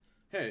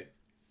Hey,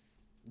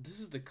 this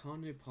is the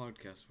Kanye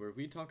podcast where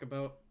we talk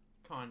about.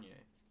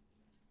 Kanye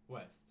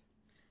West.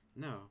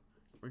 Now,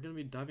 we're gonna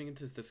be diving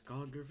into his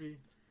discography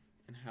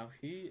and how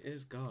he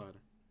is God.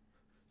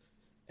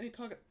 Any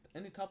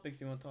topics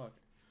you want to talk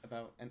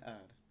about and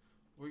add?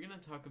 We're gonna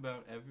talk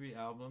about every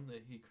album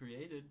that he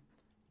created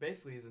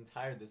Basically his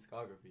entire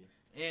discography.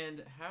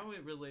 and how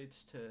it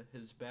relates to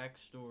his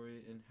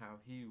backstory and how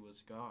he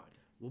was God.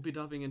 We'll be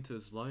diving into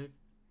his life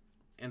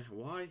and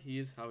why he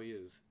is how he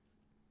is.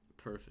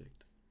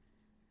 Perfect.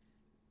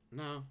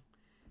 Now,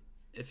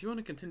 if you want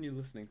to continue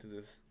listening to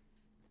this,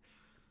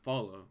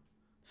 follow,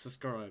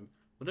 subscribe,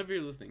 whatever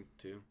you're listening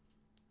to,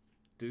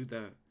 do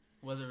that.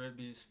 Whether it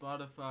be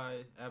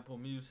Spotify, Apple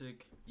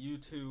Music,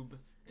 YouTube,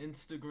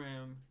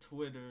 Instagram,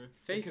 Twitter,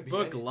 It could be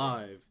Facebook anything.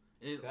 Live.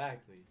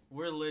 Exactly.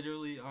 we're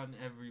literally on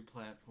every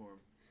platform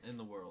in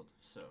the world.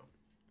 So,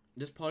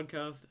 This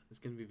podcast is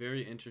going to be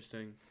very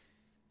interesting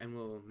and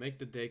will make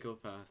the day go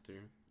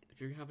faster.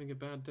 If you're having a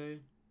bad day,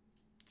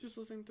 just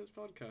listen to this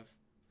podcast.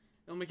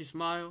 It'll make you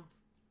smile,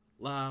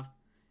 laugh,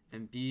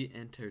 and be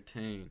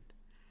entertained.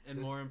 and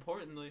This- more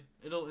importantly,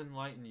 it'll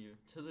enlighten you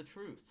to the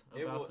truth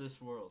It about will- this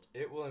world.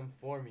 It will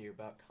inform you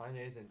about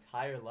Kanye's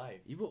entire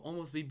life. You will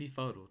almost be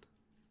befuddled,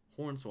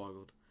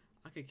 hornswoggled.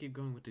 I could keep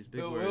going with these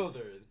big words.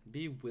 Bewildered.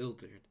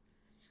 Bewildered.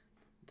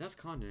 That's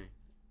Kanye.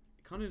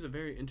 Kanye's a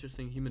very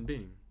interesting human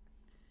being.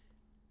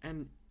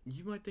 And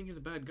you might think he's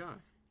a bad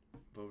guy,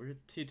 but we're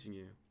teaching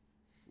you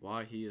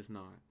why he is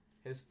not.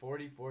 His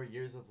 44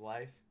 years of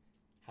life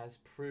has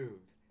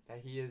proved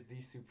that he is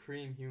the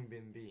supreme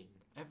human being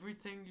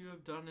Everything you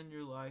have done in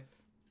your life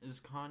is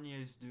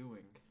Kanye's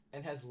doing.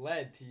 and has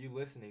led to you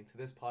listening to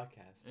this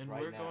podcast And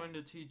right we're now. going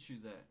to teach you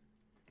that.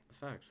 It's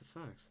facts. It's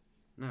facts.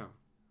 Now,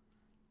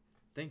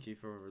 thank you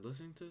for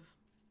listening to this.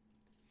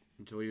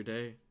 Enjoy your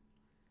day.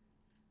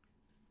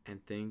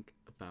 And think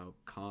about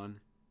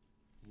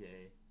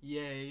Yay.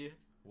 Yay.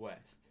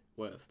 West.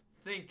 West.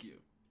 Thank you.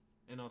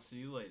 And I'll see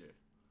you later.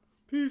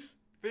 Peace.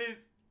 Peace.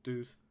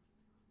 Deuce.